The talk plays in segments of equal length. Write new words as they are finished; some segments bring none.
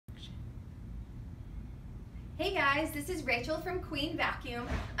Hey guys, this is Rachel from Queen Vacuum.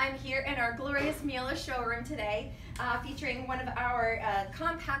 I'm here in our glorious Miele showroom today, featuring one of our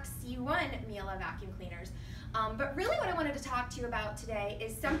compact C1 Miele vacuum cleaners. But really what I wanted to talk to you about today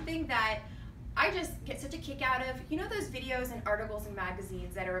is something that I just get such a kick out of. You know those videos and articles and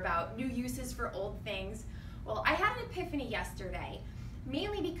magazines that are about new uses for old things? Well, I had an epiphany yesterday,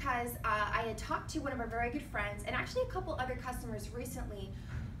 mainly because I had talked to one of our very good friends and actually a couple other customers recently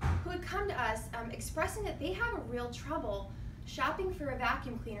who had come to us expressing that they have a real trouble shopping for a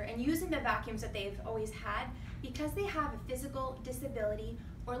vacuum cleaner and using the vacuums that they've always had because they have a physical disability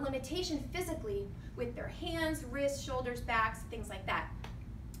or limitation physically with their hands, wrists, shoulders, backs, things like that.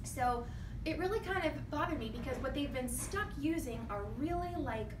 So it really kind of bothered me because what they've been stuck using are really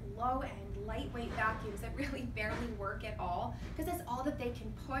like low-end, lightweight vacuums that really barely work at all because that's all that they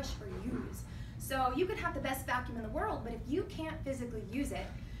can push or use. So you could have the best vacuum in the world, but if you can't physically use it,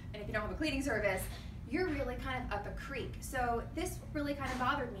 and if you don't have a cleaning service, you're really kind of up a creek. So this really kind of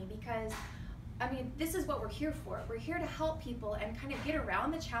bothered me because, I mean, this is what we're here for. We're here to help people and kind of get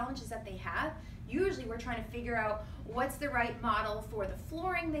around the challenges that they have. Usually we're trying to figure out what's the right model for the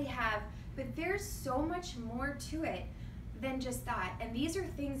flooring they have, but there's so much more to it than just that. And these are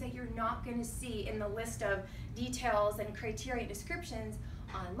things that you're not going to see in the list of details and criteria descriptions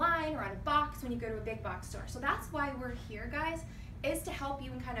online or on a box when you go to a big box store. So that's why we're here, guys, is to help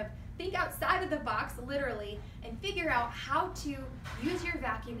you and kind of think outside of the box, literally, and figure out how to use your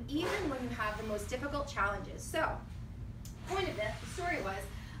vacuum even when you have the most difficult challenges. So, point of it, the story was,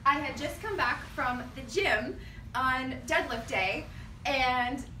 I had just come back from the gym on deadlift day,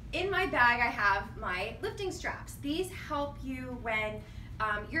 and in my bag I have my lifting straps. These help you when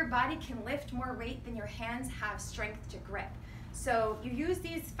your body can lift more weight than your hands have strength to grip. So you use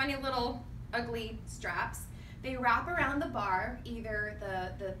these funny little ugly straps. They wrap around the bar, either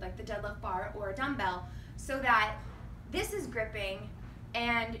like the deadlift bar or a dumbbell, so that this is gripping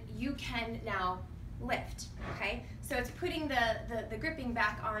and you can now lift, okay? So it's putting the gripping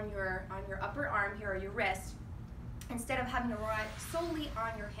back on your upper arm here or your wrist instead of having to rely solely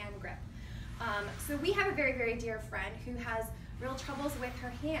on your hand grip. So we have a very, very dear friend who has real troubles with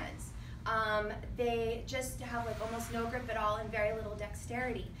her hands. They just have like almost no grip at all and very little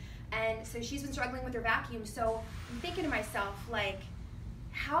dexterity. And so she's been struggling with her vacuum. So I'm thinking to myself, like,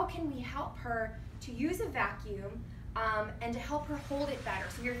 how can we help her to use a vacuum and to help her hold it better?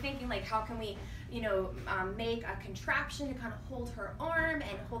 So you're thinking, like, how can we, you know, make a contraption to kind of hold her arm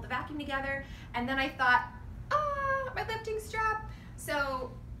and hold the vacuum together? And then I thought, my lifting strap. So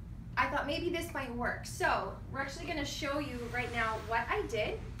I thought maybe this might work. So we're actually going to show you right now what I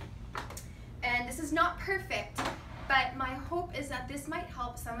did. And this is not perfect, but my hope is that this might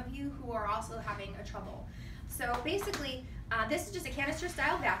help some of you who are also having a trouble. So basically, this is just a canister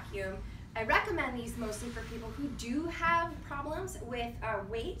style vacuum. I recommend these mostly for people who do have problems with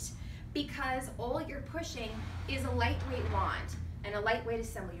weight because all you're pushing is a lightweight wand and a lightweight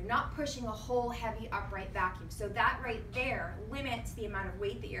assembly. You're not pushing a whole heavy upright vacuum. So that right there limits the amount of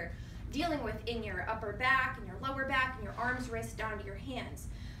weight that you're dealing with in your upper back and your lower back and your arms, wrists, down to your hands.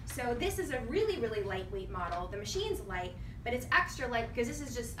 So this is a really, really lightweight model. The machine's light, but it's extra light because this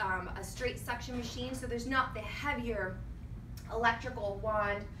is just a straight suction machine, so there's not the heavier electrical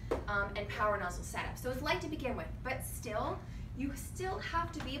wand and power nozzle setup. So it's light to begin with, but still, you still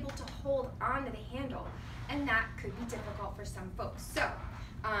have to be able to hold onto the handle, and that could be difficult for some folks. So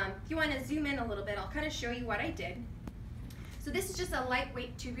if you want to zoom in a little bit, I'll kind of show you what I did. So this is just a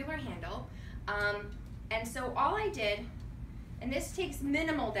lightweight tubular handle, and so all I did, and this takes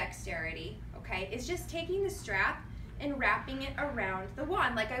minimal dexterity, okay, is just taking the strap and wrapping it around the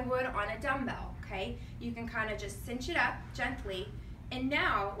wand like I would on a dumbbell, okay? You can kind of just cinch it up gently, and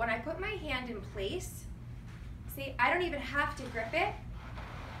now when I put my hand in place, see, I don't even have to grip it,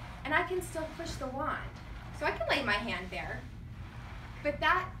 and I can still push the wand. So I can lay my hand there, but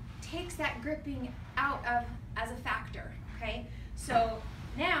that takes that gripping out of as a factor, okay? So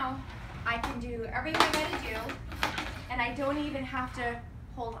now I can do everything I gotta do, and I don't even have to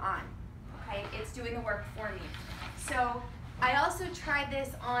hold on, okay? It's doing the work for me. So I also tried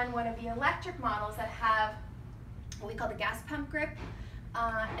this on one of the electric models that have what we call the gas pump grip,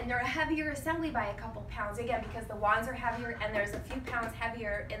 and they're a heavier assembly by a couple pounds, again, because the wands are heavier and there's a few pounds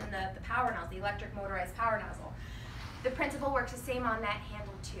heavier in the power nozzle, the electric motorized power nozzle. The principle works the same on that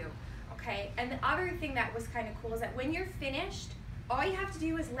handle too, okay? And the other thing that was kind of cool is that when you're finished, all you have to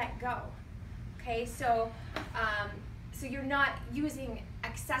do is let go, okay? So so you're not using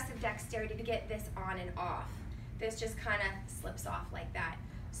excessive dexterity to get this on and off. This just kind of slips off like that.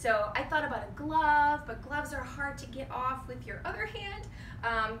 So I thought about a glove, but gloves are hard to get off with your other hand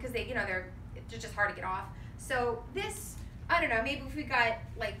because they're just hard to get off. So this, I don't know, maybe if we got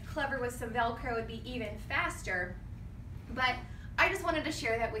like clever with some Velcro, it would be even faster. But I just wanted to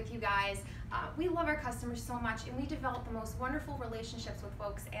share that with you guys. We love our customers so much, and we develop the most wonderful relationships with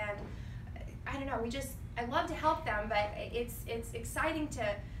folks, and I don't know, I love to help them, but it's exciting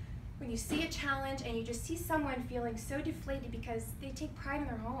to, when you see a challenge and you just see someone feeling so deflated because they take pride in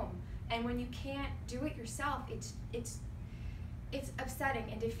their home, and when you can't do it yourself, it's upsetting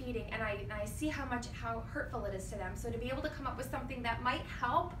and defeating, and I see how hurtful it is to them. So to be able to come up with something that might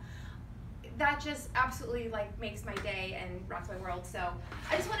help, that just absolutely like makes my day and rocks my world. So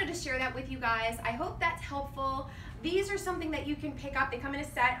I just wanted to share that with you guys. I hope that's helpful. These are something that you can pick up. They come in a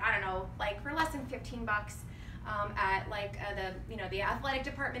set, I don't know, like for less than 15 bucks at like the athletic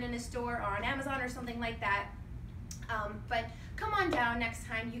department in a store or on Amazon or something like that. But come on down next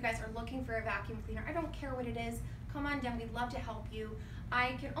time you guys are looking for a vacuum cleaner. I don't care what it is. Come on down. We'd love to help you.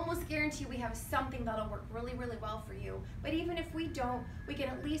 I can almost guarantee we have something that'll work really, really well for you. But even if we don't, we can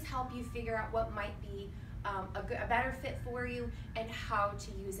at least help you figure out what might be a better fit for you and how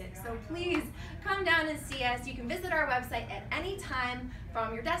to use it. So please come down and see us. You can visit our website at any time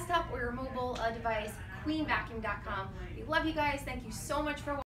from your desktop or your mobile device, queenvacuum.com. We love you guys. Thank you so much for watching.